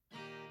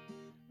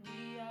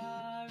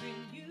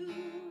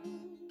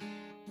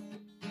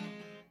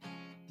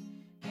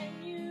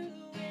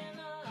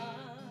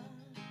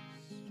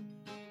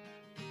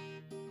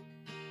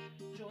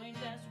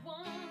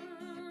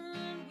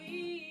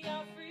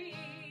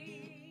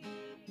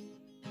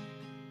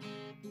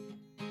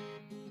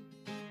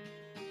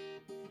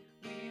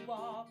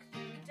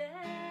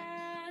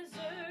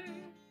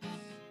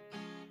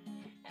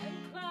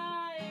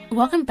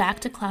Welcome back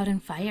to Cloud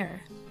and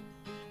Fire.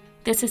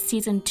 This is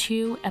Season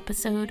 2,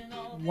 Episode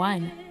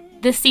 1.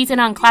 This season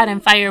on Cloud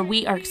and Fire,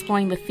 we are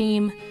exploring the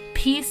theme,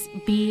 Peace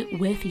Be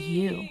With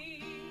You.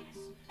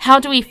 How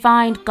do we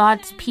find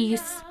God's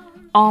peace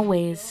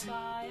always,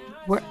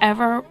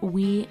 wherever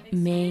we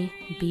may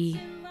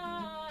be?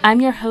 I'm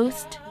your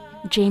host,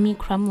 Jamie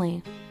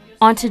Crumley.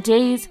 On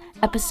today's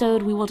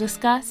episode, we will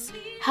discuss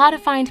how to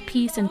find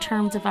peace in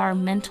terms of our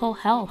mental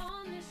health.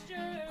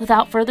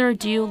 Without further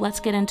ado, let's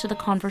get into the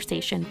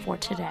conversation for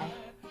today.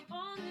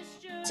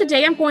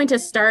 Today, I'm going to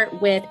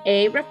start with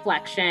a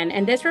reflection,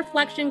 and this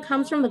reflection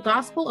comes from the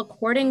Gospel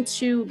according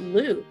to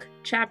Luke,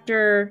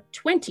 chapter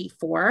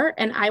 24,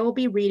 and I will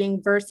be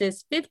reading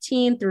verses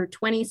 15 through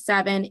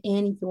 27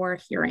 in your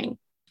hearing.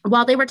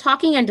 While they were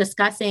talking and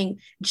discussing,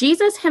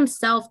 Jesus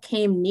himself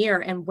came near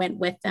and went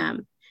with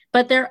them,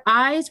 but their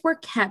eyes were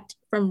kept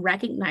from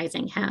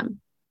recognizing him.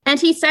 And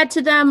he said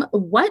to them,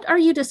 "What are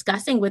you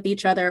discussing with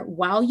each other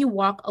while you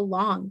walk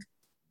along?"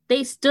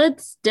 They stood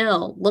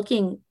still,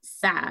 looking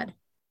sad.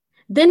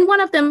 Then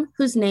one of them,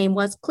 whose name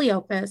was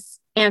Cleopas,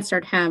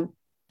 answered him,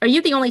 "Are you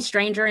the only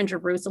stranger in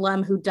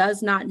Jerusalem who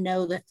does not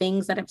know the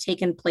things that have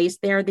taken place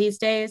there these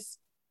days?"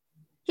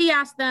 He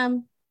asked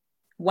them,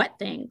 "What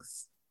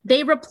things?"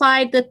 They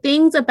replied, "The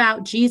things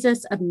about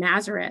Jesus of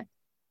Nazareth,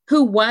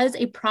 who was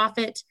a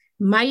prophet,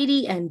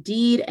 mighty in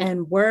deed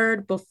and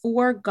word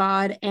before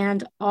God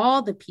and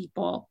all the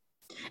people,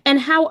 and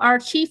how our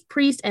chief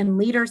priests and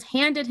leaders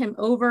handed him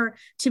over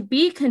to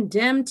be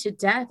condemned to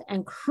death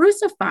and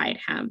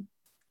crucified him.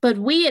 But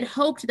we had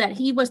hoped that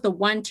he was the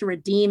one to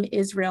redeem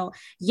Israel.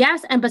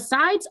 Yes, and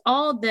besides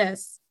all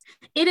this,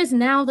 it is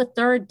now the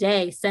third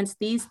day since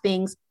these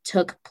things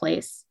took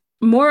place.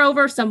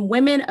 Moreover, some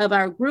women of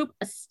our group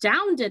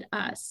astounded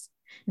us.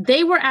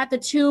 They were at the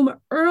tomb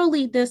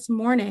early this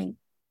morning,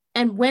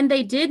 and when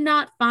they did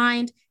not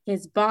find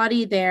his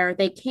body there,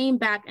 they came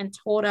back and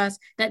told us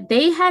that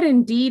they had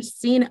indeed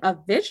seen a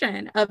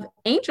vision of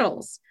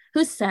angels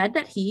who said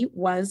that he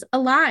was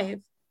alive.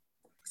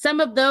 Some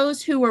of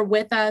those who were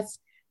with us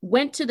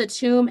went to the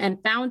tomb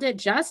and found it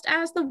just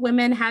as the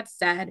women had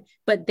said,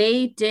 but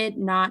they did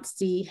not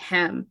see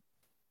him."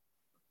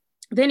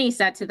 Then he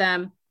said to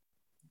them,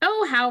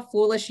 "Oh, how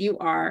foolish you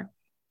are,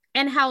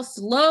 and how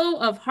slow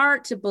of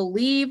heart to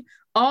believe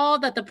all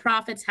that the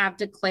prophets have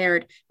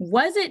declared.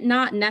 Was it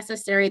not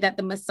necessary that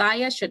the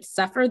Messiah should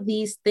suffer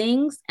these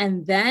things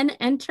and then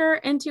enter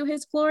into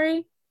his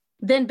glory?"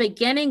 Then,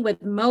 beginning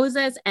with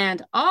Moses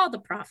and all the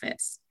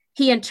prophets,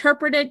 he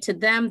interpreted to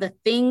them the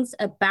things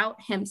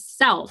about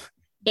himself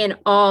in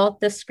all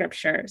the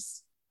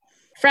scriptures.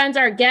 Friends,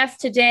 our guest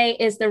today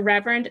is the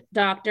Reverend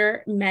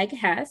Dr. Meg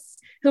Hess,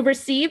 who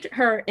received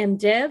her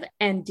MDiv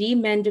and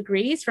DMin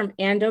degrees from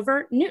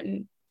Andover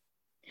Newton.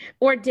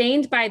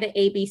 Ordained by the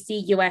ABC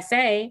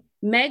USA,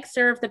 Meg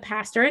served the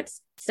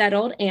pastorates,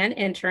 settled and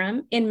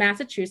interim, in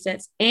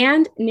Massachusetts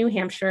and New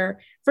Hampshire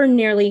for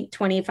nearly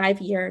 25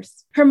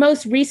 years. Her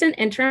most recent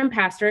interim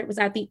pastorate was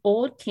at the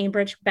Old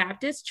Cambridge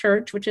Baptist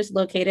Church, which is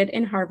located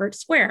in Harvard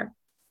Square.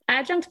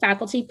 Adjunct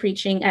faculty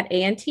preaching at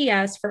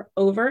ANTS for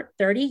over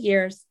 30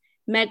 years,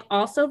 Meg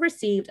also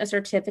received a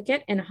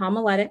certificate in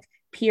homiletic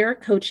peer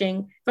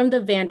coaching from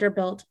the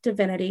Vanderbilt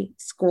Divinity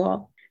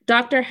School.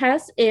 Dr.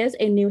 Hess is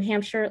a New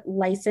Hampshire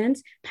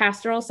licensed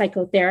pastoral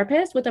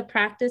psychotherapist with a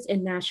practice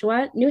in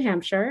Nashua, New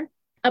Hampshire,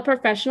 a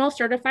professional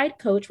certified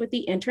coach with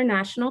the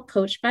International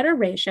Coach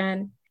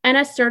Federation, and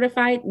a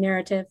certified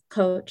narrative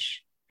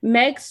coach.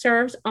 Meg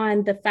serves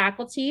on the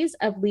faculties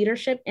of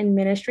leadership and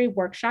ministry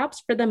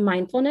workshops for the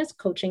Mindfulness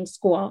Coaching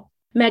School.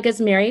 Meg is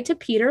married to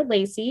Peter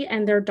Lacey,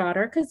 and their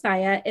daughter,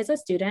 Keziah, is a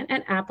student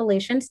at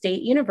Appalachian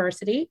State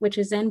University, which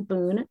is in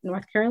Boone,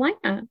 North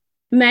Carolina.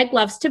 Meg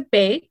loves to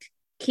bake.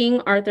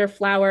 King Arthur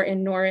Flour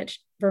in Norwich,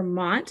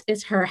 Vermont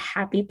is her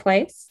happy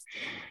place.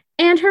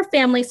 And her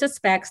family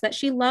suspects that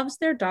she loves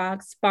their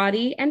dogs,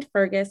 Spotty and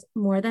Fergus,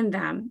 more than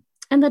them.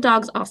 And the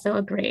dogs also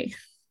agree.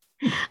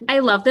 I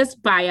love this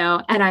bio,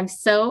 and I'm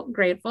so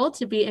grateful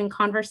to be in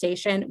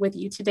conversation with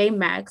you today,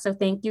 Meg. So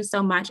thank you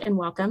so much, and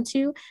welcome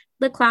to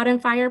the Cloud and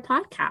Fire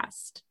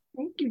podcast.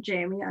 Thank you,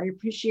 Jamie. I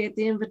appreciate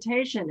the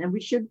invitation. And we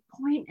should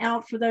point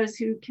out for those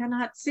who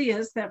cannot see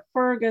us that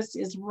Fergus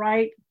is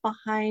right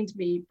behind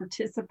me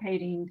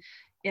participating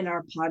in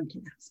our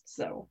podcast.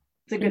 So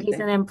it's a good thing.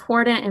 He's an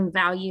important and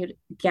valued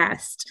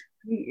guest.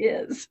 He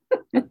is.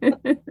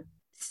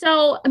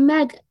 So,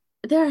 Meg,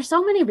 there are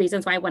so many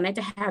reasons why I wanted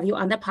to have you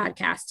on the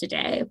podcast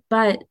today,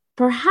 but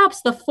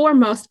perhaps the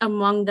foremost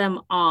among them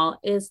all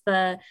is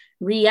the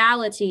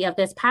reality of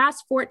this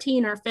past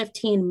 14 or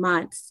 15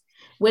 months,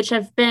 which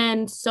have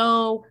been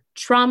so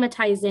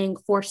traumatizing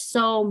for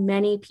so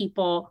many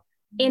people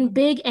in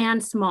big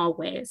and small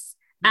ways.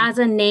 As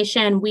a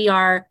nation, we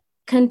are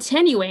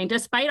continuing,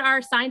 despite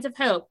our signs of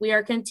hope, we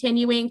are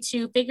continuing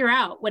to figure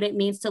out what it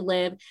means to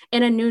live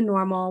in a new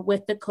normal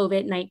with the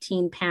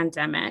COVID-19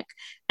 pandemic.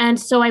 And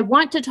so I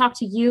want to talk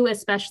to you,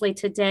 especially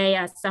today,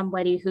 as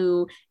somebody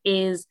who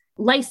is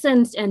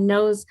licensed and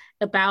knows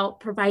about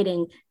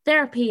providing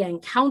therapy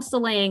and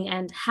counseling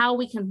and how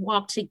we can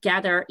walk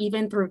together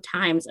even through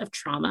times of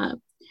trauma.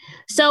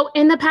 So,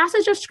 in the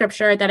passage of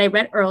scripture that I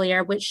read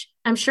earlier, which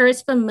I'm sure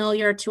is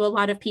familiar to a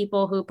lot of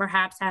people who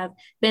perhaps have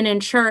been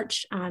in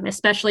church,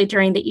 especially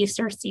during the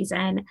Easter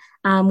season,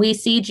 we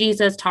see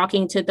Jesus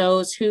talking to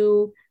those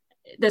who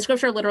the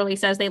scripture literally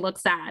says they look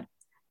sad.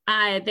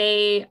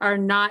 They are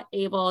not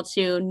able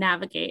to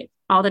navigate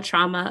all the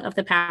trauma of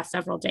the past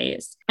several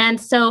days.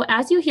 And so,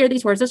 as you hear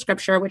these words of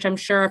scripture, which I'm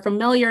sure are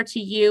familiar to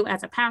you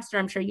as a pastor,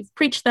 I'm sure you've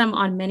preached them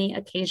on many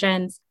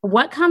occasions.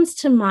 What comes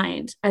to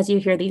mind as you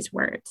hear these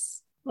words?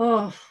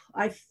 Oh,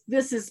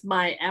 this is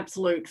my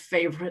absolute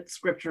favorite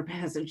scripture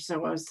passage.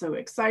 So I was so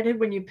excited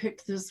when you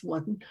picked this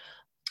one.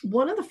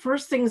 One of the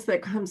first things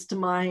that comes to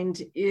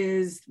mind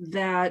is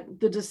that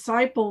the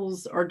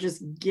disciples are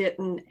just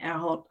getting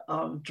out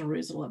of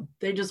Jerusalem.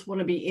 They just want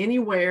to be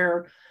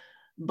anywhere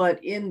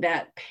but in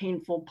that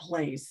painful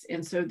place.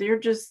 And so they're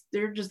just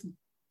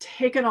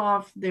taken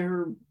off.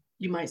 You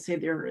might say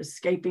they're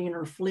escaping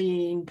or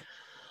fleeing,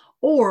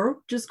 or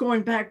just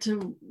going back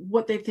to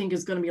what they think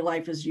is going to be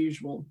life as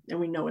usual. And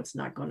we know it's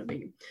not going to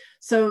be.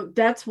 So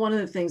that's one of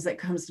the things that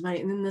comes to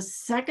mind. And then the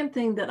second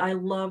thing that I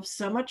love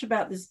so much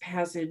about this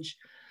passage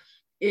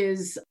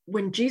is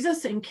when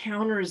Jesus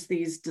encounters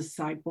these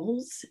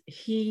disciples,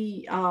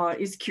 he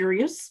is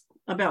curious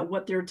about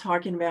what they're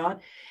talking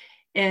about.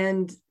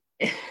 And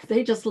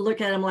they just look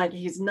at him like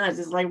he's nuts.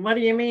 It's like, what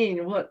do you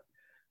mean? What,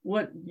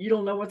 you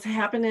don't know what's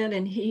happening?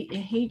 And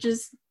he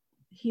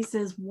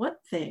says, what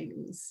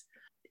things?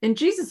 And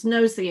Jesus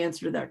knows the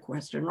answer to that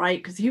question, right?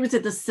 Because he was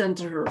at the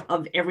center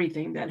of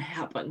everything that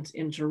happened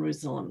in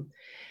Jerusalem.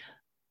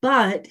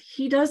 But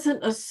he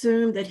doesn't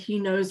assume that he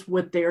knows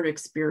what their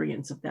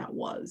experience of that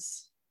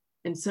was.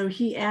 And so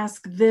he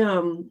asked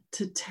them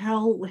to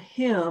tell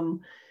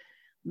him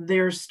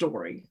their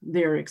story,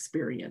 their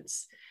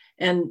experience.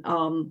 And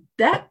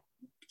that,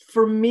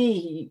 for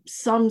me,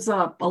 sums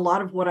up a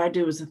lot of what I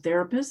do as a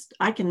therapist.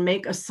 I can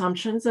make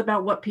assumptions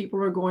about what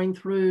people are going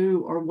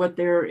through or what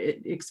their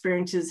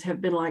experiences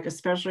have been like,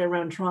 especially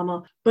around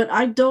trauma, but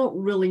I don't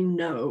really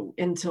know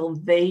until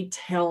they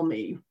tell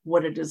me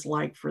what it is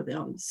like for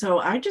them. So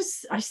I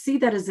see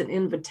that as an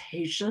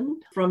invitation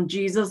from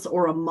Jesus,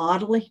 or a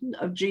modeling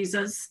of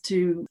Jesus,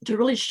 to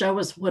really show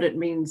us what it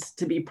means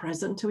to be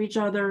present to each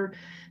other,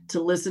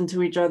 to listen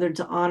to each other,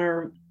 to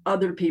honor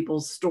other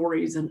people's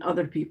stories and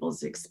other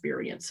people's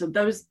experience. So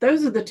those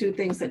are the two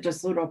things that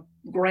just sort of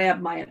grab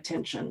my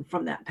attention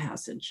from that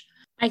passage.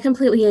 I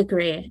completely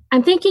agree.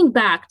 I'm thinking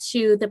back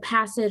to the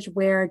passage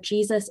where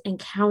Jesus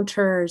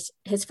encounters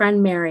his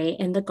friend Mary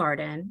in the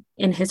garden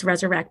in his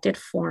resurrected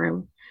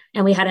form.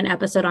 And we had an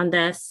episode on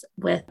this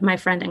with my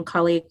friend and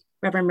colleague,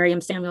 Reverend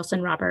Miriam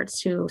Samuelson Roberts,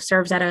 who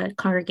serves at a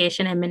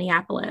congregation in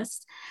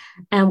Minneapolis.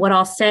 And what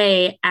I'll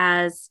say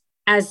as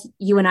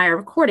you and I are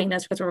recording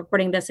this, because we're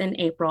recording this in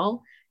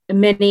April,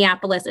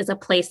 Minneapolis is a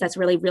place that's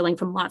really reeling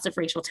from lots of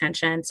racial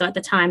tension. So at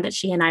the time that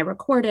she and I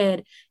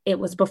recorded, it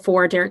was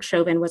before Derek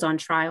Chauvin was on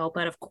trial,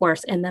 but of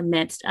course, in the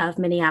midst of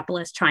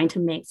Minneapolis trying to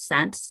make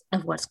sense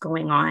of what's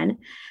going on.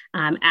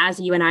 As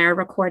you and I are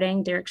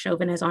recording, Derek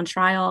Chauvin is on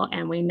trial,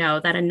 and we know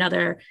that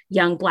another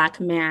young Black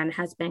man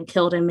has been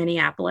killed in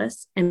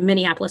Minneapolis, and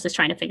Minneapolis is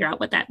trying to figure out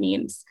what that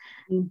means.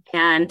 Mm-hmm.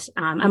 And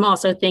I'm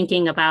also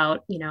thinking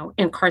about,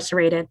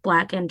 incarcerated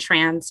Black and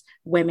trans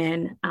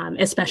women,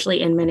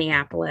 especially in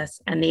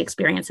Minneapolis, and the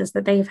experiences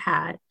that they've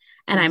had.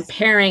 And I'm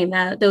pairing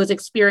those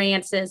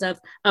experiences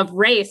of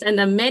race and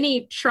the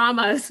many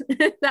traumas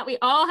that we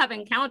all have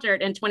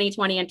encountered in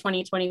 2020 and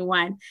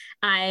 2021.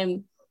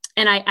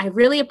 I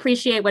really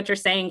appreciate what you're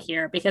saying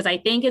here, because I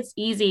think it's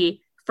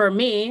easy for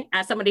me,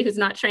 as somebody who's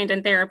not trained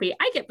in therapy,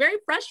 I get very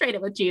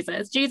frustrated with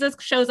Jesus. Jesus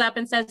shows up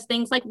and says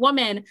things like,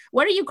 "Woman,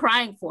 what are you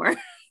crying for?"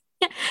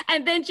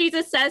 And then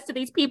Jesus says to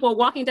these people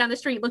walking down the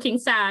street looking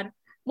sad,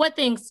 "What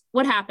things?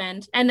 What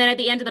happened?" And then at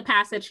the end of the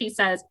passage, he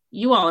says,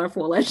 "You all are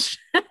foolish."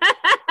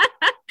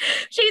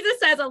 Jesus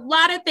says a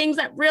lot of things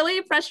that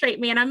really frustrate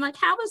me. And I'm like,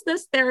 how is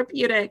this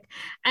therapeutic?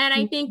 And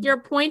I think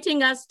you're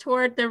pointing us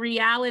toward the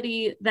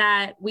reality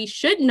that we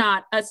should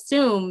not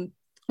assume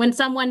when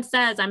someone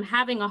says, "I'm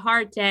having a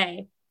hard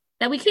day,"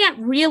 that we can't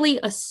really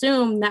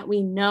assume that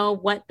we know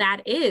what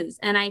that is.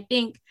 And I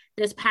think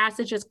this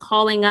passage is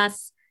calling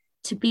us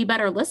to be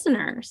better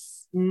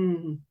listeners.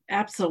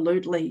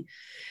 Absolutely.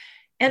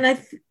 And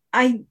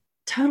I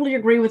totally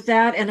agree with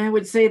that. And I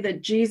would say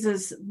that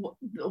Jesus,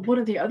 one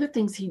of the other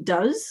things he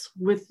does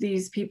with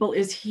these people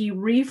is he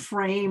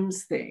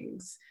reframes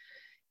things.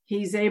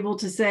 He's able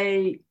to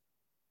say,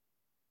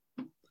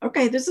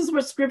 okay, this is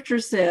what scripture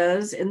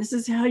says, and this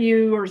is how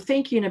you are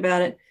thinking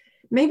about it.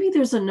 Maybe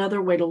there's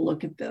another way to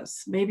look at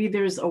this. Maybe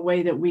there's a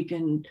way that we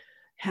can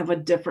have a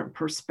different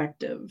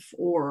perspective,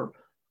 or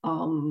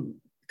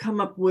come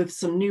up with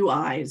some new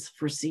eyes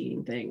for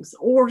seeing things,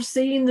 or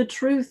seeing the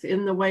truth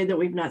in the way that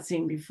we've not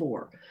seen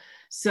before.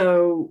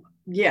 So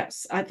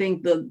Yes, I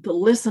think the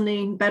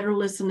listening, better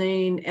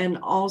listening, and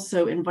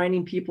also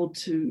inviting people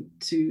to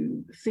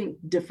think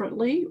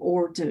differently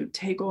or to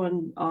take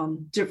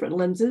on different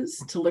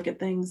lenses to look at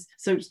things.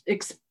 So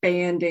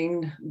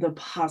expanding the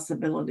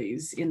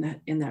possibilities in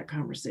that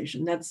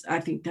conversation. I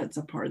think that's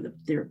a part of the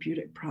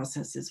therapeutic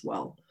process as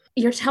well.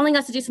 You're telling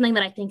us to do something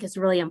that I think is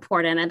really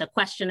important. And the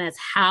question is,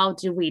 how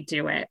do we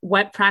do it?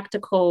 What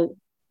practical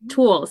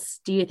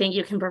tools do you think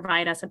you can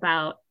provide us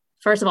about,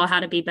 first of all,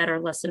 how to be better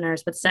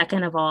listeners, but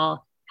second of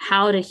all,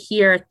 how to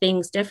hear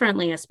things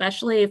differently,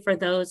 especially for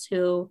those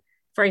who,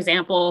 for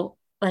example,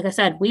 like I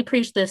said, we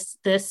preach this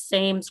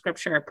same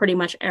scripture pretty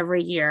much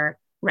every year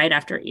right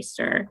after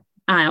Easter,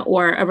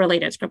 or a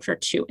related scripture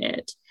to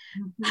it.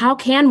 Mm-hmm. How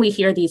can we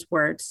hear these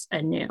words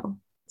anew?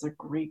 It's a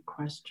great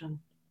question.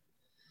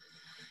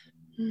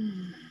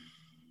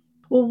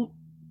 Well,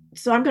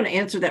 so I'm going to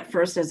answer that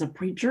first as a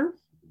preacher.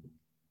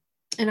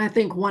 And I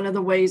think one of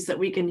the ways that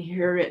we can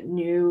hear it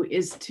new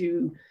is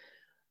to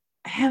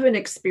have an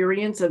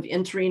experience of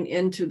entering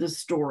into the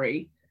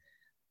story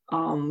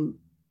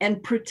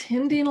and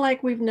pretending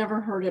like we've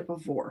never heard it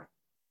before.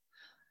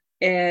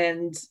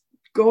 And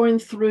going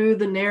through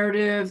the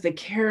narrative, the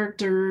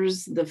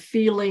characters, the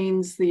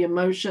feelings, the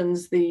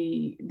emotions,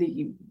 the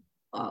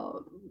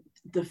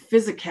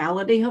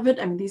physicality of it.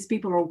 I mean, these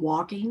people are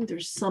walking.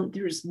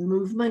 There's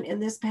movement in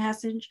this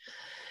passage.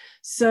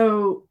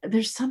 So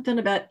there's something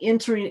about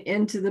entering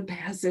into the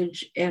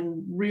passage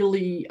and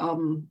really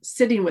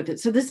sitting with it.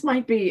 So this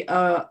might be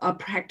a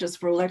practice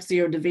for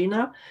Lectio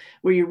Divina,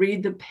 where you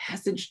read the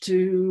passage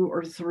 2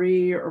 or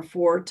 3 or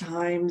 4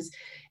 times,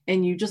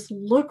 and you just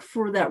look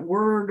for that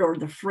word or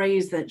the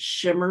phrase that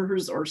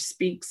shimmers or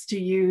speaks to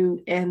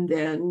you, and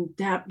then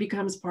that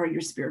becomes part of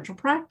your spiritual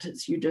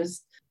practice. You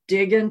just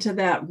dig into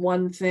that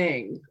one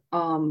thing.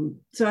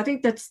 So I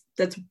think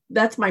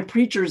that's my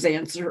preacher's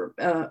answer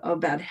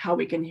about how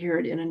we can hear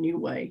it in a new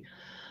way.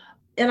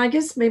 And I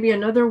guess maybe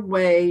another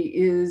way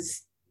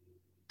is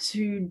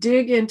to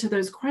dig into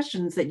those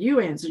questions that you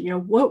answered. You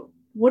know,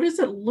 what does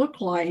it look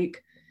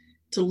like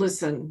to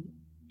listen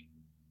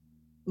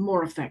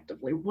more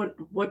effectively?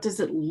 What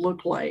does it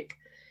look like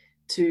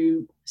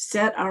to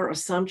set our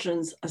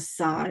assumptions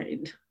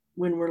aside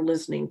when we're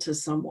listening to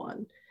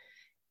someone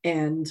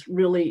and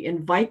really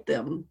invite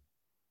them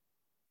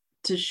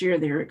to share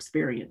their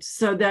experience?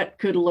 So that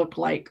could look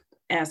like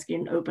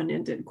asking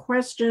open-ended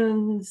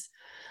questions.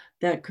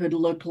 That could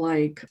look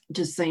like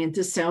just saying,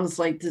 this sounds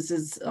like this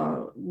is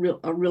a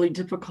really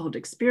difficult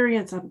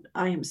experience.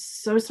 I am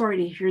so sorry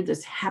to hear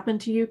this happen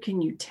to you.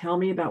 Can you tell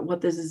me about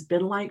what this has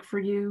been like for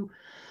you?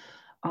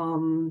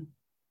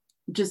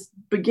 Just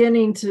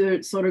beginning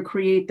to sort of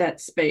create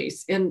that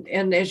space.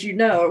 And as you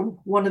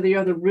know, one of the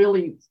other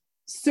really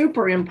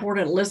super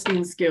important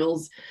listening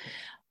skills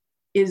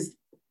is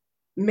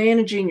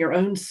managing your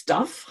own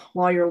stuff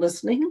while you're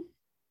listening.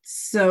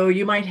 So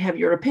you might have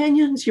your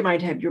opinions, you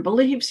might have your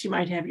beliefs, you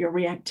might have your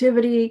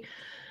reactivity,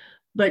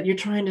 but you're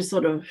trying to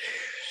sort of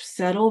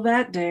settle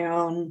that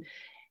down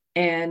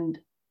and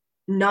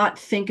not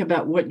think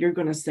about what you're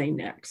going to say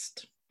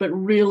next, but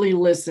really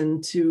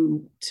listen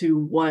to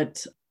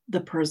what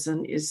the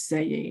person is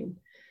saying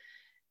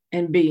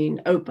and being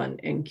open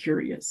and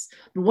curious.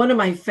 One of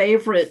my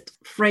favorite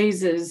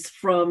phrases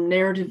from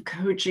narrative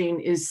coaching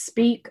is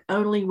speak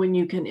only when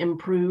you can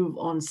improve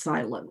on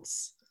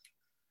silence,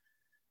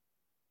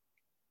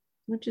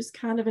 which is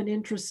kind of an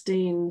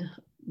interesting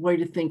way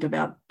to think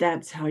about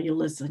that's how you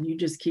listen. You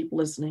just keep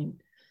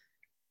listening.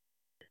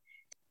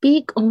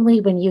 Speak only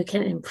when you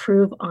can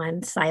improve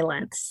on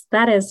silence.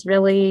 That is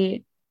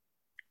really,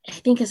 I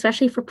think,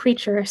 especially for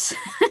preachers.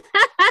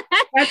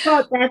 That's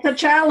a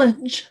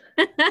challenge.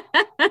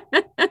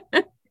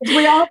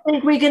 We all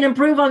think we can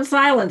improve on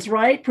silence,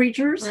 right,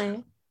 preachers?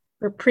 Right.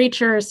 For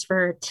preachers,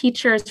 for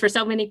teachers, for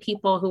so many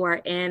people who are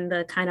in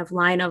the kind of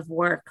line of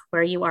work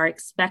where you are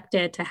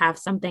expected to have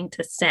something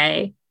to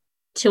say,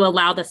 to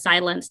allow the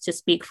silence to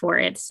speak for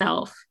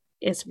itself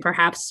is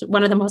perhaps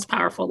one of the most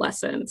powerful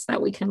lessons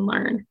that we can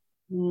learn.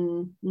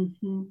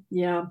 Mm-hmm.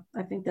 Yeah,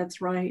 I think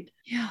that's right.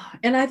 Yeah.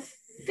 And I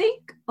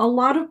think a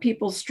lot of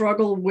people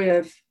struggle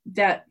with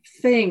that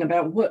thing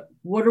about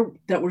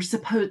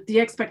the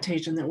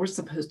expectation that we're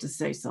supposed to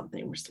say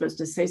something. We're supposed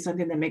to say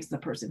something that makes the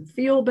person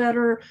feel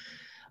better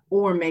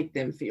or make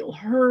them feel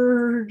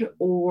heard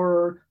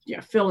or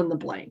fill in the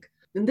blank.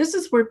 And this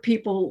is where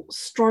people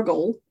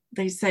struggle.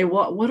 They say,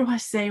 well, what do I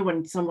say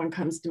when someone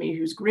comes to me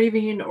who's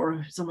grieving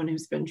or someone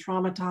who's been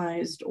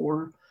traumatized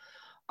or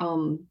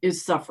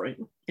is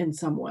suffering in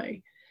some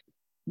way?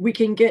 We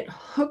can get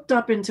hooked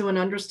up into an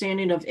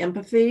understanding of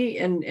empathy,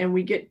 and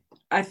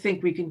I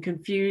think we can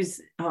confuse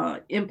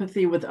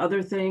empathy with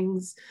other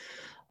things.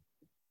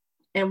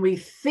 And we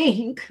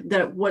think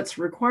that what's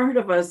required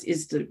of us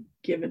is to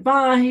give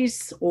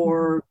advice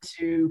or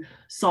to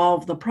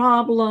solve the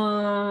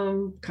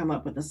problem, come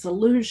up with a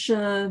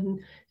solution,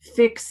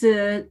 fix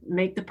it,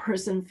 make the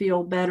person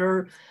feel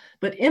better.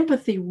 But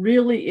empathy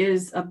really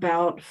is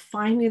about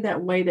finding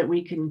that way that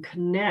we can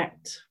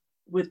connect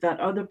with that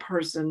other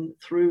person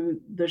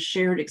through the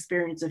shared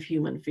experience of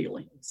human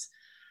feelings.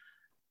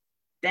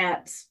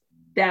 that's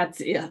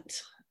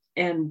it.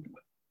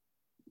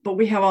 But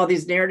we have all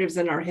these narratives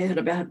in our head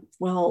about,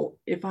 well,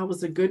 if I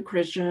was a good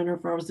Christian, or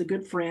if I was a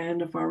good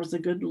friend, if I was a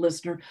good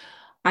listener,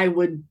 I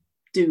would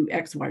do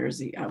X, Y, or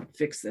Z. I would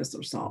fix this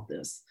or solve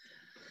this.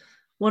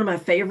 One of my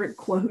favorite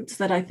quotes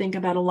that I think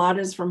about a lot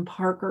is from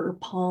Parker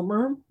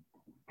Palmer.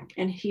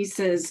 And he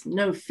says,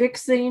 no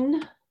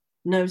fixing,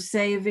 no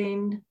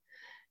saving,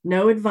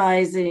 no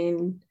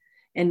advising,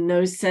 and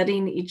no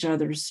setting each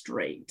other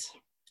straight.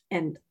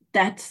 And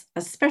that's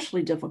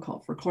especially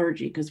difficult for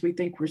clergy, because we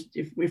think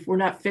if we're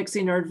not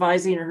fixing or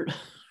advising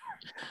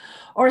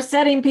or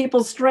setting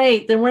people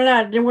straight, then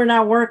we're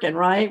not working,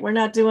 right? We're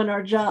not doing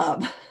our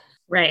job.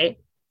 Right.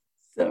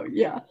 So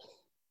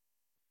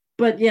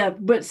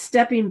but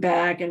stepping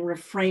back and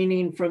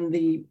refraining from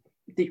the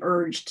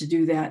urge to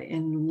do that,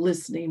 and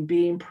listening,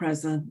 being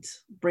present,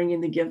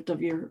 bringing the gift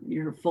of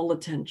your full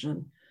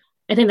attention.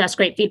 I think that's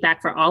great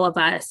feedback for all of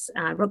us,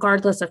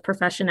 regardless of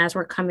profession, as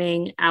we're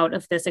coming out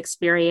of this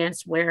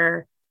experience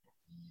where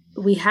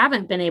we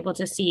haven't been able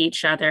to see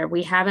each other.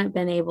 We haven't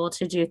been able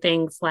to do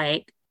things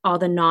like all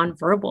the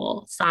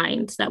nonverbal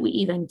signs that we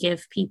even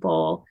give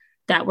people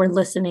that we're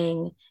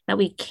listening, that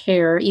we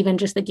care, even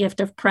just the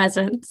gift of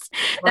presence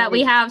that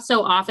we have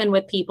so often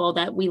with people,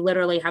 that we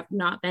literally have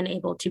not been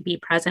able to be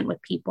present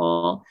with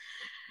people.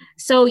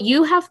 So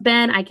you have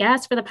been, I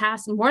guess, for the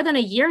past more than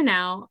a year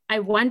now. I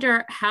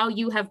wonder how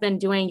you have been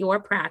doing your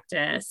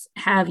practice.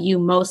 Have you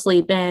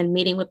mostly been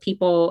meeting with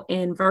people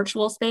in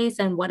virtual space,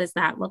 and what has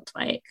that looked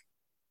like?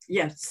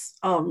 Yes,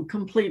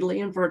 completely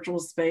in virtual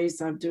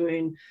space. I'm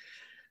doing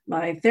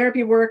my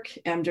therapy work,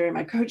 I'm doing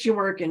my coaching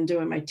work, and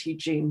doing my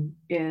teaching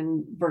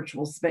in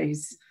virtual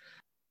space.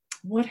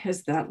 What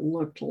has that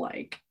looked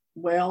like?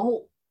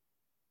 Well,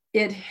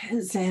 it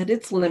has had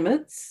its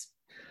limits.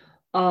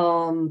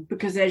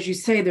 Because as you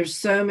say, there's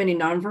so many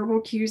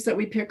nonverbal cues that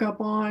we pick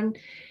up on.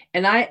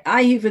 And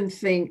I even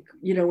think,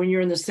 when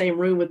you're in the same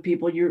room with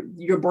people,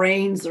 your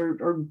brains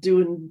are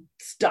doing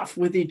stuff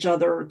with each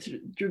other.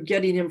 You're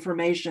getting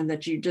information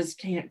that you just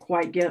can't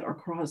quite get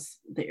across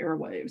the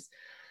airwaves.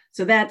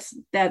 So that's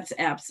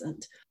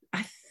absent.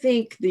 I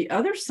think the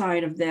other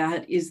side of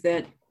that is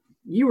that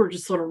you were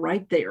just sort of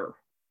right there.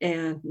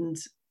 And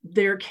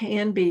there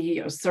can be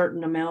a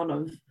certain amount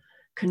of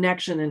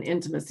connection and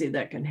intimacy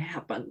that can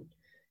happen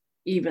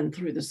even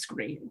through the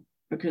screen,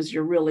 because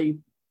you're really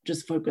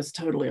just focused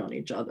totally on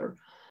each other.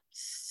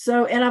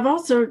 So, and I've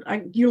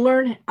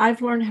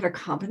learned how to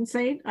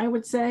compensate, I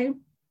would say.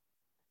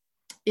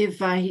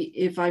 If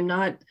I'm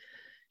not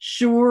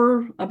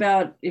sure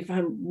about if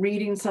I'm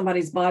reading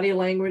somebody's body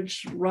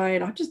language right,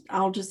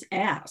 I'll just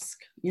ask.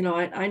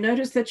 I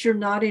notice that you're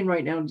nodding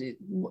right now.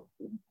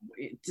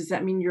 Does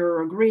that mean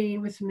you're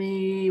agreeing with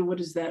me? What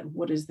does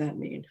that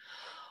mean?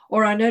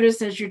 Or I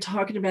notice as you're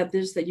talking about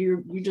this, that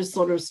you just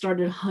sort of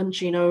started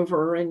hunching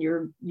over, and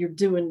you're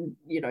doing,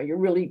 you're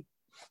really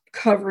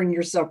covering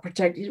yourself,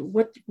 protecting.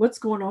 What's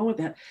going on with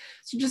that?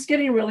 So just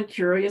getting really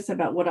curious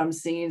about what I'm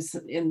seeing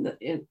in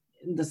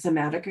the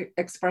somatic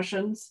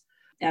expressions,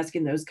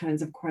 asking those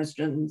kinds of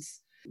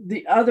questions.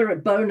 The other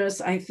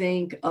bonus, I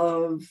think,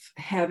 of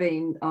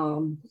having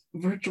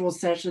virtual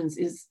sessions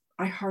is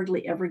I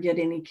hardly ever get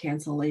any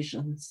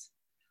cancellations.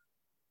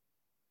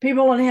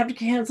 People don't have to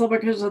cancel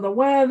because of the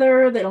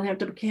weather. They don't have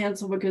to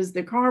cancel because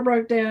the car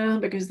broke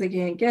down, because they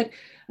can't get.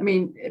 I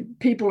mean,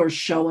 people are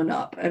showing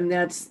up, and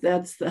that's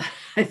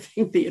I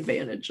think the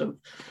advantage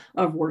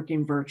of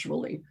working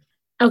virtually.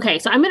 Okay,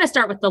 so I'm going to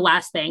start with the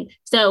last thing.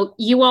 So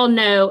you all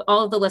know,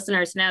 all of the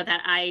listeners know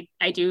that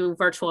I do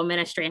virtual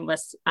ministry, and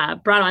was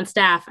brought on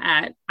staff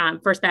at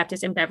First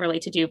Baptist in Beverly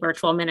to do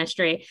virtual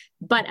ministry.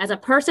 But as a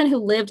person who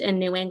lived in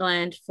New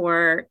England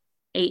for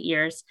 8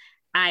 years,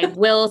 I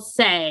will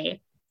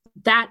say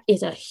that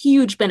is a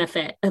huge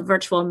benefit of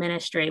virtual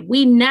ministry.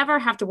 We never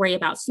have to worry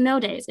about snow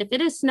days. If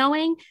it is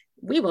snowing,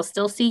 we will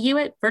still see you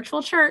at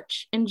virtual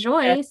church.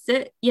 Enjoy,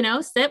 sit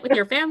with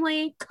your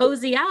family,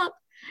 cozy up,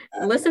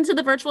 listen to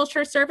the virtual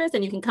church service,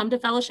 and you can come to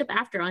fellowship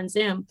after on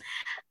Zoom.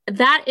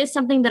 That is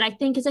something that I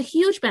think is a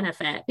huge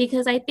benefit,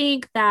 because I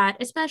think that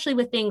especially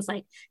with things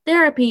like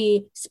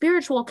therapy,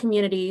 spiritual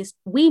communities,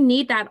 we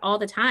need that all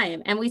the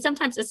time. And we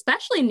sometimes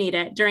especially need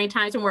it during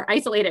times when we're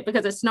isolated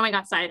because it's snowing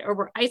outside, or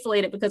we're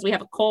isolated because we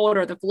have a cold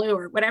or the flu,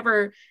 or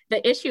whatever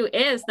the issue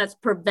is that's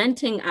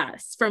preventing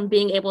us from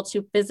being able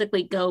to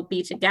physically go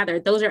be together.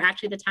 Those are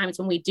actually the times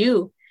when we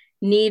do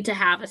need to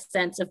have a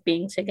sense of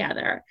being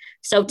together.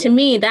 So to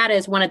me, that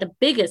is one of the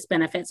biggest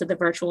benefits of the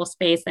virtual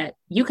space, that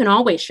you can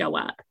always show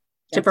up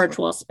to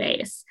virtual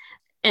space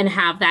and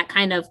have that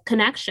kind of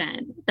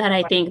connection that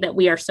I think that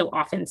we are so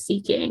often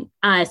seeking.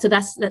 So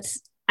that's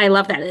I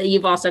love that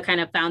you've also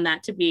kind of found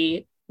that to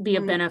be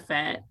a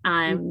benefit,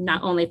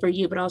 not only for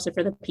you, but also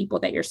for the people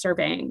that you're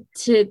serving.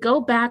 To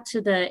go back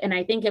to and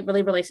I think it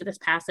really relates to this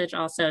passage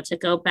also, to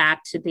go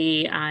back to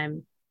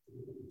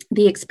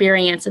the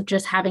experience of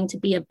just having to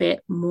be a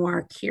bit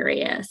more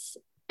curious.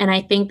 And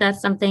I think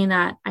that's something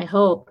that I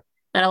hope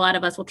that a lot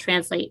of us will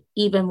translate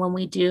even when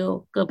we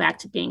do go back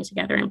to being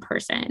together in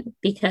person,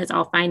 because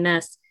I'll find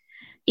this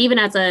even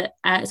so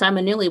I'm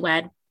a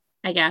newlywed,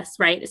 I guess,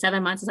 right?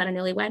 7 months, is that a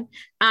newlywed?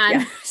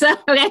 Yeah. So,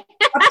 okay.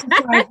 Up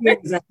to 5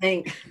 years, I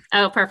think.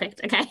 Oh,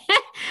 perfect. Okay.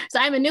 So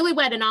I'm a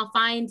newlywed, and I'll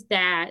find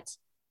that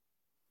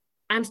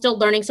I'm still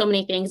learning so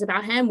many things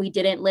about him. We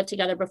didn't live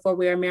together before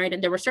we were married,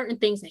 and there were certain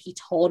things that he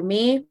told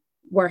me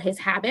were his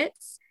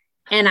habits.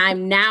 And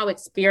I'm now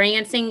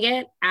experiencing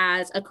it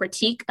as a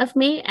critique of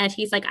me. And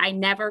he's like, I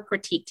never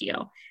critiqued you.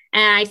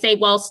 And I say,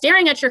 well,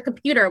 staring at your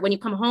computer when you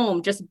come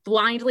home, just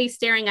blindly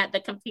staring at the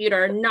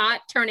computer,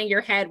 not turning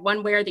your head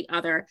one way or the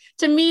other.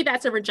 To me,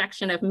 that's a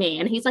rejection of me.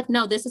 And he's like,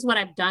 no, this is what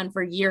I've done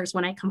for years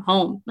when I come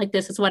home. Like,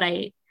 this is what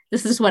I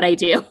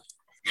do.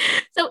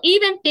 So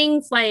even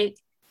things like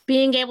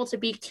being able to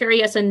be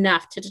curious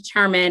enough to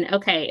determine,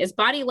 okay, is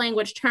body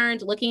language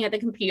turned looking at the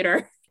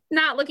computer,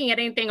 not looking at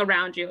anything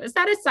around you? Is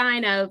that a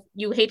sign of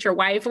you hate your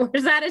wife? Or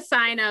is that a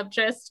sign of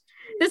just,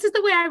 this is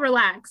the way I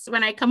relax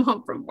when I come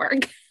home from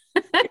work?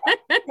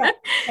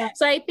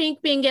 So I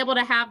think being able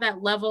to have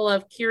that level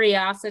of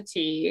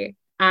curiosity,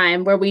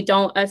 where we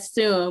don't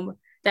assume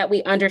that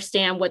we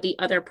understand what the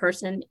other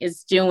person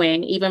is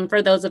doing, even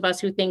for those of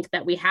us who think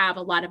that we have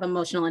a lot of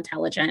emotional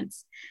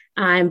intelligence,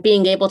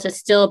 being able to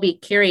still be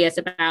curious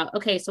about,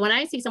 okay, so when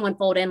I see someone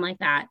fold in like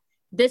that,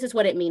 this is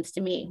what it means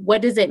to me.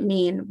 What does it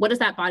mean? What does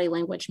that body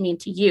language mean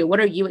to you?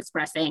 What are you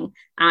expressing?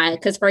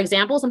 Because, for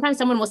example, sometimes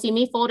someone will see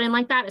me fold in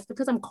like that. It's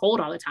because I'm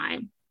cold all the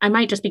time. I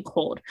might just be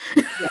cold.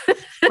 Yeah,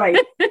 right.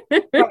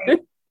 Right.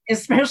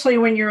 Especially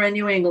when you're in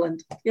New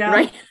England. Yeah.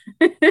 Right.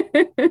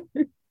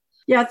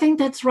 Yeah, I think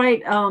that's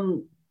right.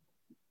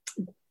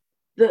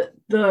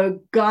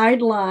 The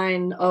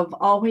guideline of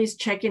always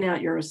checking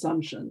out your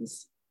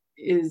assumptions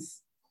is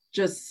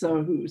just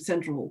so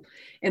central.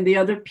 And the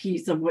other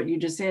piece of what you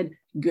just said,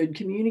 good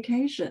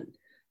communication,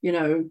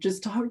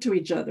 just talk to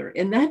each other.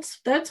 And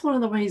that's one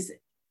of the ways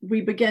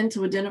we begin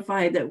to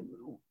identify that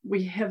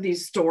we have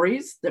these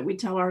stories that we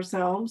tell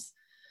ourselves.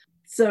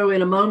 So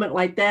in a moment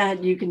like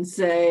that, you can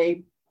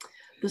say,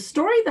 the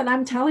story that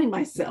I'm telling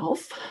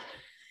myself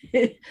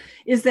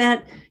is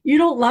that you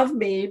don't love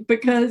me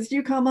because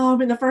you come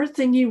home and the first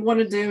thing you want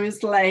to do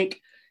is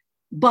like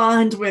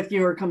bond with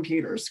your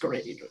computer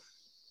screen.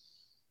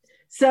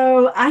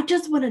 So I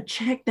just want to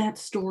check that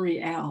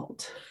story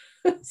out.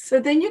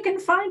 So then you can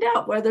find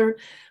out whether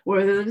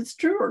it's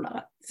true or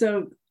not.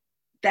 So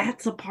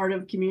that's a part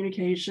of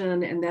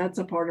communication, and that's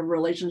a part of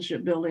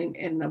relationship building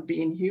and of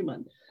being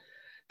human.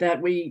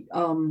 That we,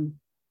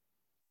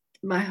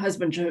 my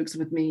husband jokes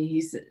with me.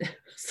 He said,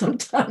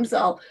 sometimes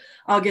I'll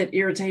get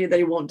irritated that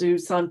he won't do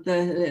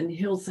something, and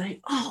he'll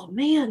say, "Oh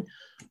man,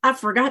 I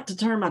forgot to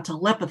turn my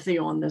telepathy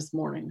on this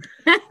morning."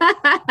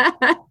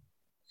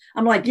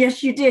 I'm like,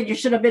 yes, you did. You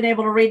should have been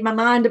able to read my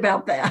mind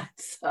about that.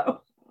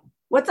 So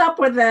what's up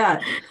with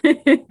that?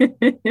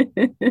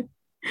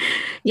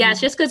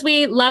 Yes, just because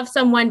we love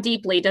someone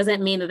deeply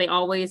doesn't mean that they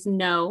always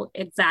know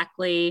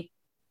exactly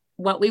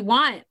what we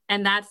want.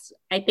 And that's,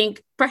 I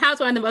think, perhaps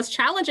one of the most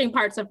challenging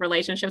parts of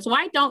relationships.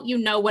 Why don't you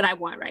know what I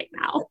want right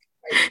now?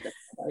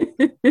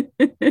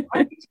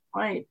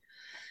 Right.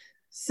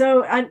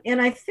 So,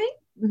 and I think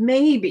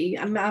maybe,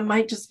 I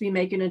might just be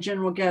making a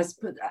general guess,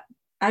 but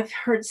I've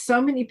heard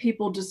so many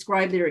people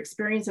describe their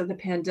experience of the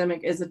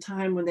pandemic as a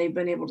time when they've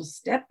been able to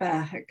step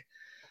back,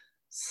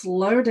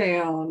 slow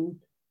down,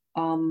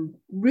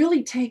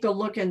 really take a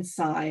look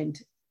inside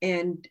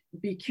and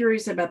be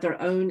curious about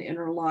their own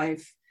inner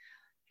life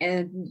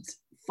and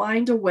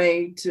find a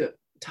way to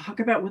talk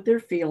about what they're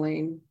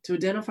feeling, to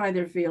identify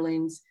their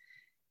feelings,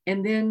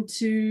 and then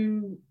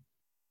to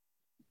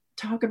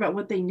talk about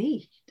what they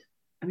need.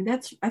 I mean,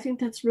 I think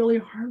that's really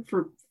hard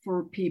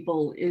for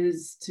people,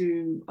 is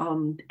to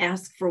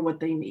ask for what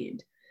they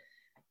need.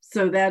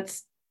 So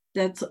that's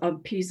a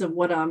piece of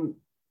what I'm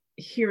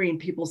hearing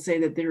people say,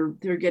 that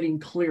they're getting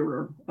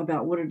clearer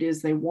about what it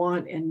is they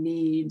want and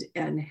need,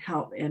 and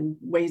how, and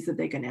ways that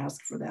they can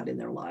ask for that in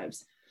their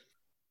lives.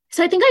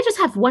 So I think I just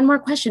have one more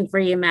question for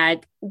you,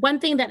 Meg. One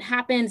thing that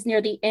happens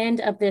near the end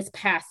of this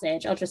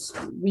passage, I'll just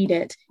read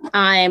it.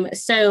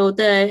 So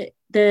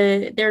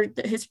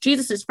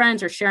Jesus's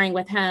friends are sharing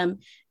with him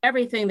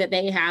everything that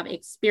they have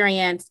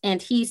experienced,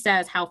 and he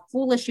says how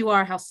foolish you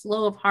are, how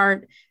slow of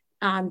heart,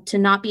 to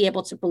not be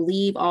able to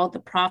believe all the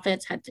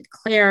prophets had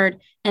declared.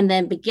 And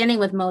then beginning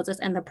with Moses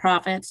and the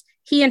prophets,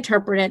 he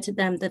interpreted to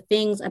them the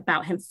things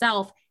about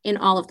himself in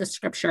all of the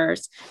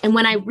scriptures. And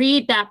when I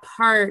read that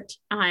part,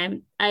 I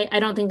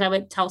don't think I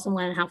would tell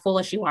someone how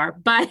foolish you are,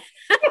 but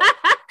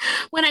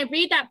when I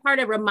read that part,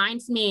 it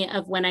reminds me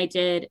of when I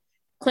did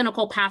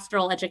clinical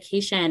pastoral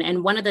education.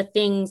 And one of the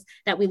things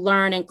that we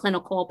learn in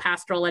clinical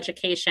pastoral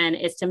education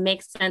is to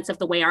make sense of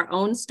the way our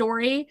own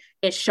story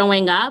is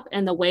showing up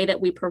and the way that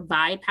we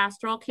provide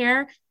pastoral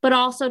care, but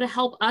also to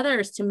help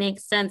others to make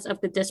sense of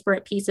the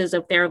disparate pieces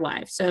of their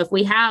life. So if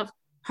we have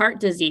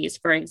heart disease,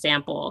 for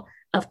example,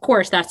 of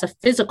course, that's a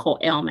physical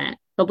ailment,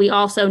 but we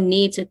also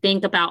need to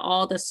think about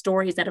all the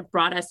stories that have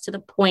brought us to the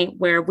point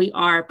where we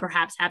are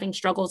perhaps having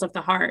struggles of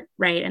the heart,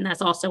 right? And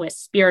that's also a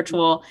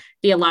spiritual,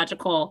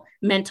 theological,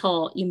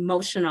 mental,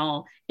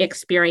 emotional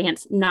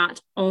experience,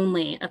 not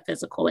only a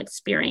physical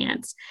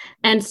experience.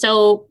 And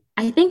so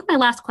I think my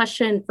last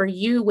question for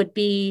you would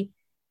be,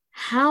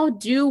 how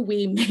do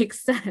we make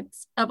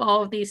sense of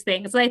all of these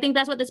things? So I think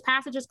that's what this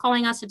passage is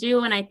calling us to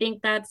do. And I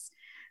think that's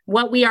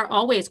what we are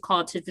always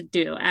called to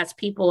do as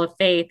people of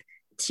faith,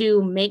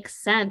 to make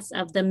sense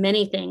of the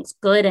many things,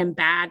 good and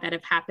bad, that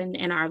have happened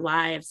in our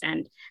lives,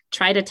 and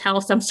try to tell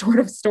some sort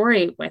of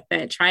story with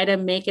it, try to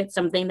make it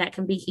something that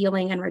can be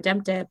healing and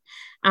redemptive.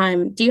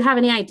 Do you have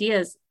any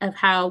ideas of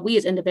how we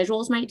as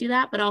individuals might do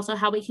that, but also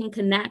how we can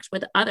connect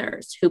with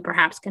others who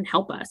perhaps can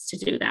help us to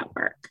do that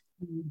work?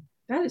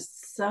 That is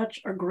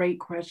such a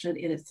great question.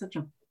 It is such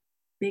a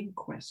big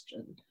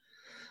question.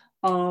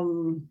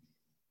 Trying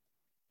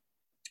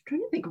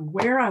to think of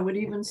where would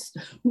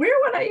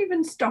I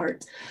even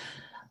start?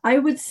 I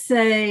would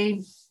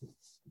say,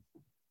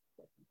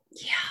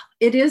 yeah,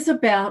 it is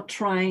about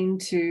trying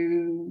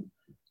to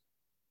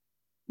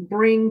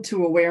bring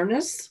to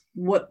awareness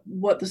what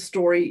the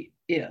story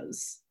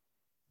is.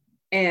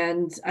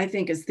 And I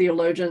think as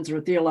theologians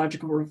or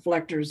theological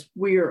reflectors,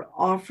 we're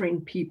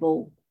offering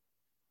people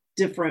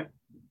different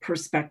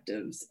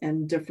perspectives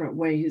and different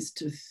ways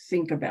to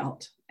think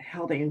about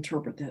how they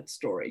interpret that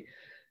story.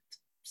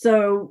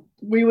 So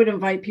we would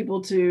invite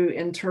people to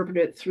interpret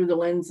it through the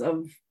lens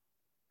of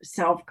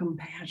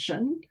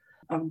self-compassion,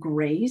 of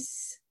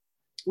grace.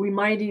 We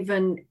might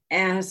even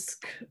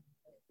ask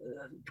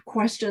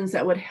questions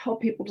that would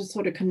help people to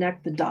sort of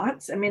connect the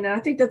dots. I mean, I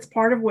think that's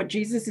part of what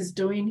Jesus is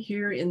doing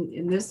here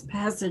in this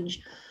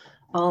passage.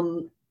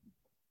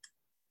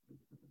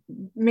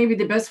 Maybe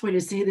the best way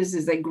to say this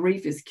is that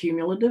grief is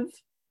cumulative.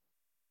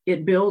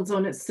 It builds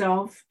on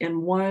itself,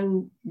 and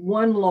one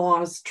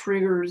loss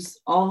triggers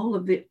all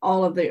of the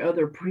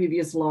other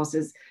previous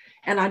losses.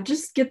 And I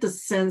just get the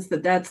sense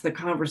that that's the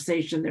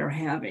conversation they're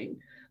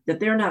having, that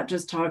they're not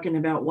just talking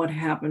about what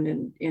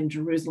happened in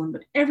Jerusalem,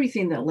 but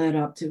everything that led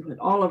up to it,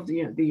 all of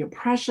the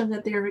oppression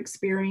that they're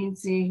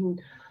experiencing,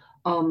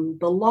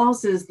 the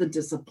losses, the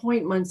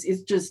disappointments,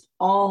 is just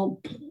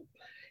all.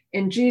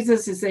 And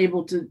Jesus is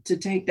able to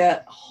take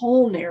that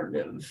whole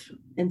narrative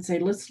and say,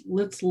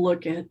 let's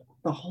look at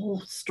the whole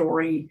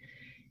story,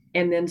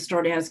 and then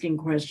start asking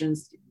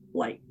questions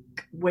like,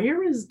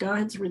 where is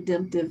God's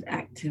redemptive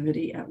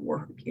activity at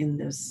work in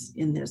this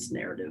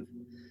narrative?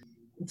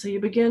 And so you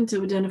begin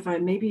to identify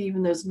maybe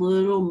even those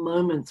little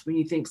moments when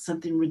you think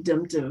something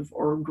redemptive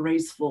or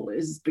graceful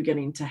is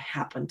beginning to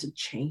happen to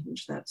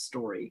change that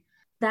story.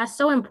 That's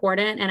so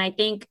important. And I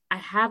think I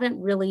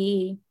haven't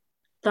really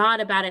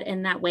thought about it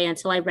in that way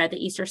until I read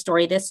the Easter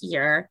story this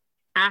year,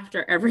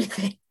 after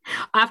everything,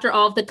 after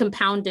all of the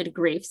compounded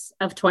griefs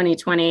of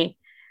 2020.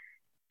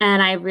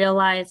 And I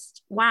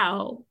realized,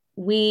 wow,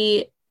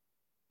 we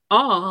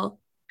all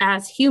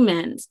as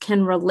humans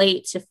can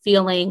relate to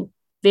feeling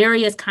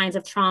various kinds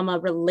of trauma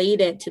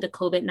related to the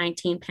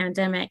COVID-19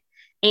 pandemic.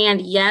 And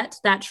yet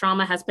that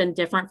trauma has been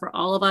different for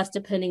all of us,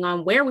 depending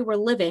on where we were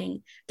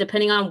living,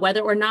 depending on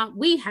whether or not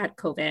we had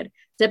COVID,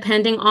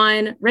 depending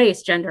on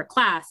race, gender,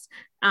 class,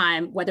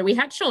 whether we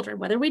had children,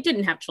 whether we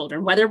didn't have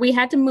children, whether we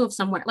had to move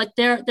somewhere. Like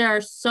there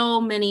are so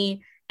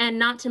many, and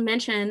not to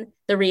mention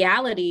the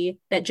reality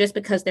that just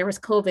because there was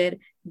COVID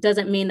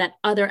doesn't mean that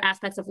other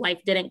aspects of life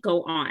didn't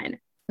go on.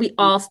 We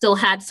all still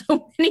had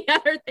so many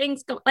other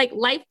things like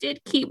life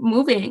did keep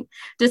moving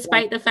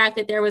despite the fact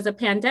that there was a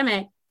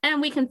pandemic,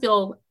 and we can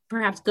feel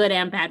perhaps good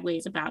and bad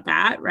ways about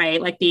that,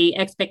 right? Like the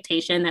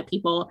expectation that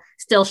people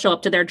still show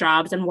up to their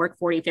jobs and work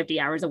 40, 50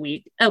 hours a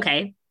week.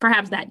 Okay,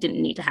 perhaps that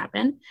didn't need to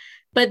happen.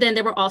 But then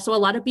there were also a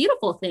lot of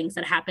beautiful things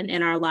that happened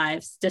in our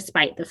lives,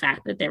 despite the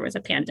fact that there was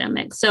a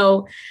pandemic.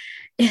 So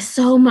it's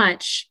so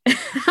much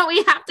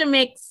we have to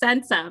make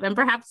sense of. And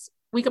perhaps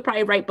we could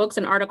probably write books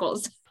and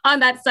articles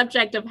on that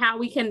subject of how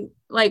we can,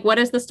 like, what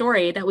is the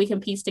story that we can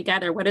piece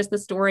together? What is the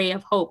story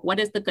of hope? What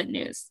is the good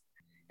news?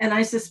 And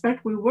I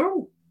suspect we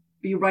will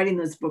be writing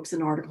those books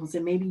and articles,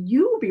 and maybe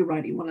you will be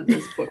writing one of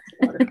those books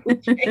and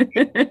articles.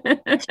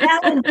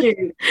 Challenge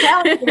you.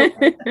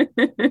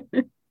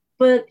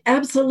 But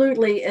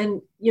absolutely.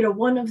 And, you know,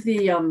 one of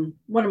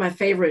my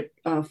favorite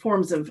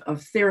forms of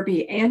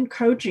therapy and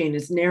coaching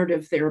is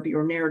narrative therapy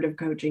or narrative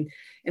coaching.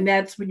 And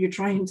that's when you're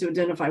trying to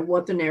identify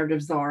what the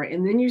narratives are.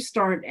 And then you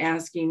start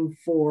asking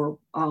for,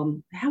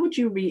 how would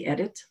you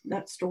re-edit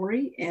that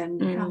story?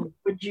 And how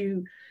would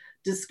you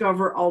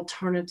discover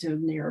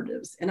alternative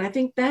narratives? And I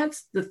think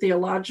that's the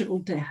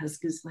theological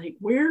task, is like,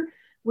 where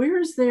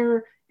is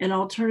there an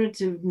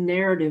alternative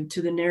narrative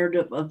to the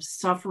narrative of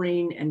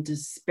suffering and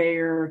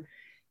despair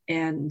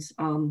and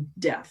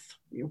death?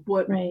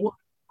 What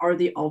are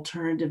the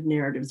alternative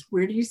narratives?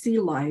 Where do you see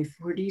life?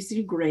 Where do you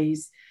see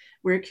grace?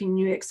 Where can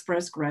you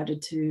express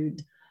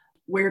gratitude?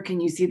 Where can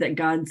you see that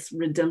God's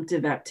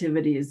redemptive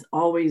activity is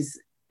always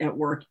at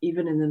work,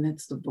 even in the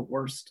midst of the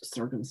worst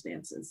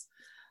circumstances?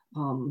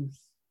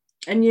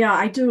 And yeah,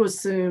 I do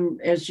assume,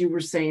 as you were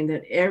saying,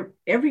 that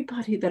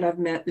everybody that I've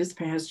met this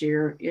past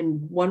year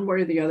in one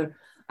way or the other,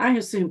 I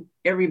assume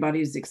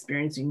everybody's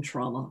experiencing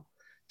trauma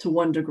to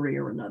one degree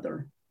or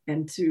another,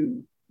 and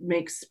to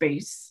make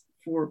space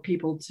for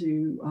people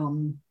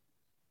to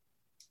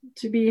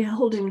be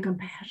held in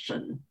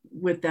compassion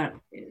with that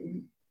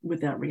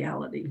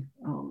reality,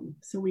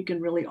 so we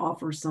can really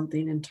offer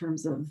something in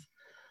terms of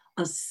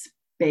a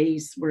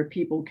space where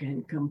people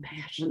can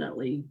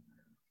compassionately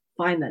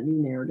find that new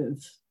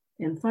narrative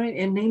and find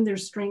and name their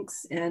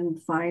strengths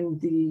and find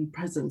the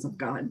presence of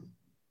God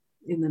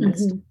in the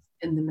midst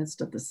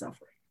of the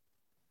suffering.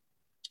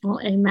 Well,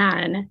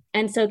 amen.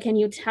 And so can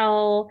you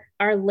tell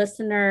our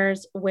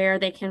listeners where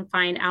they can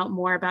find out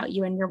more about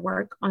you and your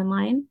work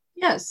online?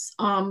 Yes.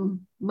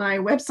 My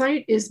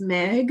website is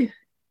is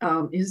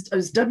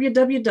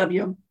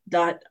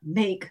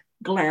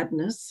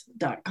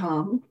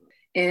www.makegladness.com.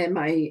 And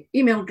my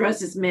email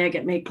address is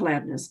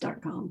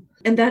meg@makegladness.com.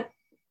 And that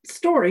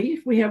story,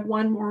 if we have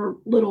one more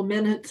little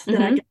minute,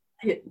 that I can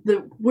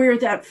where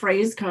that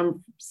phrase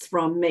comes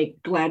from,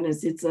 make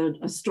gladness. It's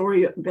a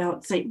story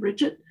about St.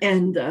 Bridget.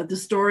 And the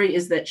story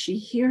is that she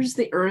hears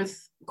the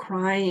earth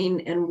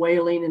crying and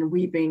wailing and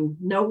weeping.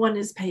 No one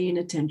is paying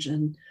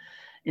attention.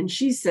 And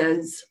she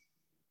says,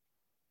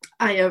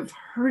 I have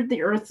heard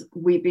the earth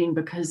weeping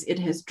because it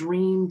has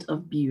dreamed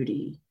of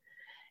beauty.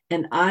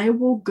 And I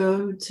will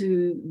go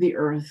to the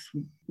earth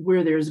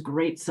where there's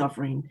great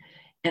suffering,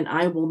 and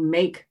I will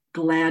make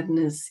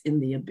gladness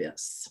in the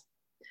abyss.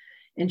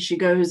 And she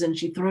goes and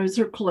she throws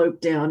her cloak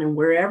down, and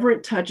wherever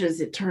it touches,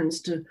 it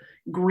turns to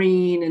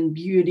green and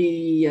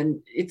beauty.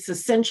 And it's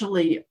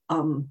essentially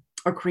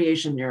a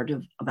creation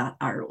narrative about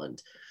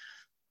Ireland,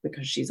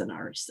 because she's an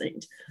Irish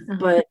saint.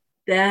 But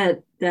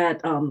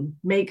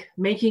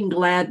making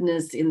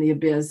gladness in the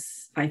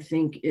abyss, I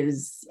think,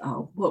 is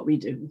what we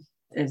do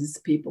as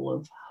people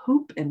of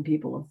hope and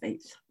people of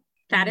faith.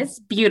 That is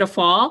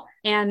beautiful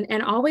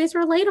and always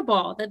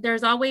relatable, that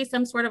there's always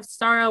some sort of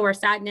sorrow or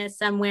sadness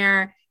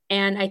somewhere.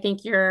 And I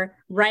think you're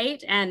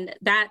right. And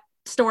that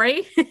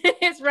story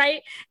is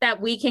right,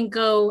 that we can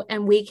go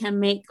and we can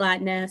make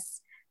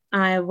gladness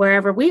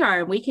wherever we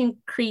are. We can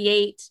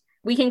create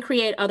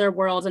other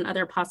worlds and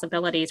other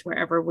possibilities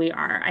wherever we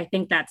are. I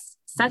think that's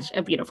such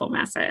a beautiful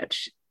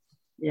message.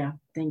 Yeah,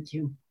 thank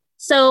you.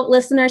 So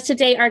listeners,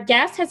 today our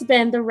guest has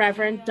been the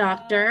Reverend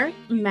Dr.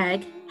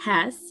 Meg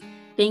Hess.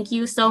 Thank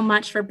you so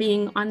much for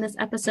being on this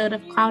episode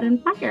of Cloud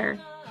and Fire.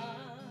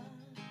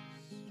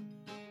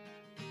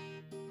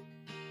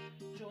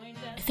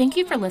 Thank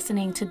you for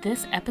listening to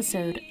this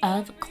episode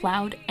of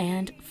Cloud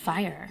and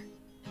Fire.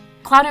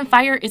 Cloud and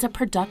Fire is a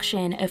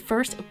production of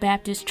First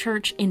Baptist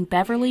Church in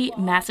Beverly,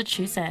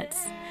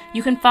 Massachusetts.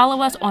 You can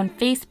follow us on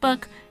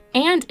Facebook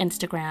and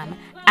Instagram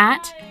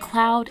at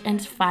Cloud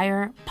and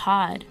Fire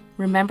Pod.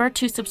 Remember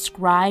to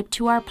subscribe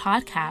to our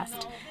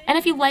podcast. And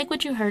if you like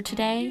what you heard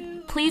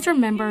today, please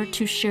remember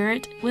to share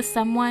it with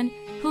someone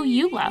who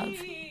you love.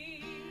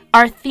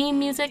 Our theme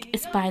music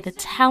is by the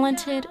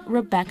talented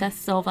Rebecca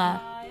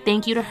Silva.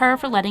 Thank you to her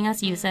for letting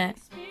us use it.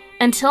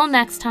 Until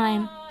next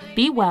time,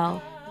 be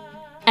well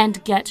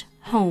and get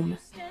home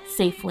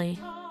safely.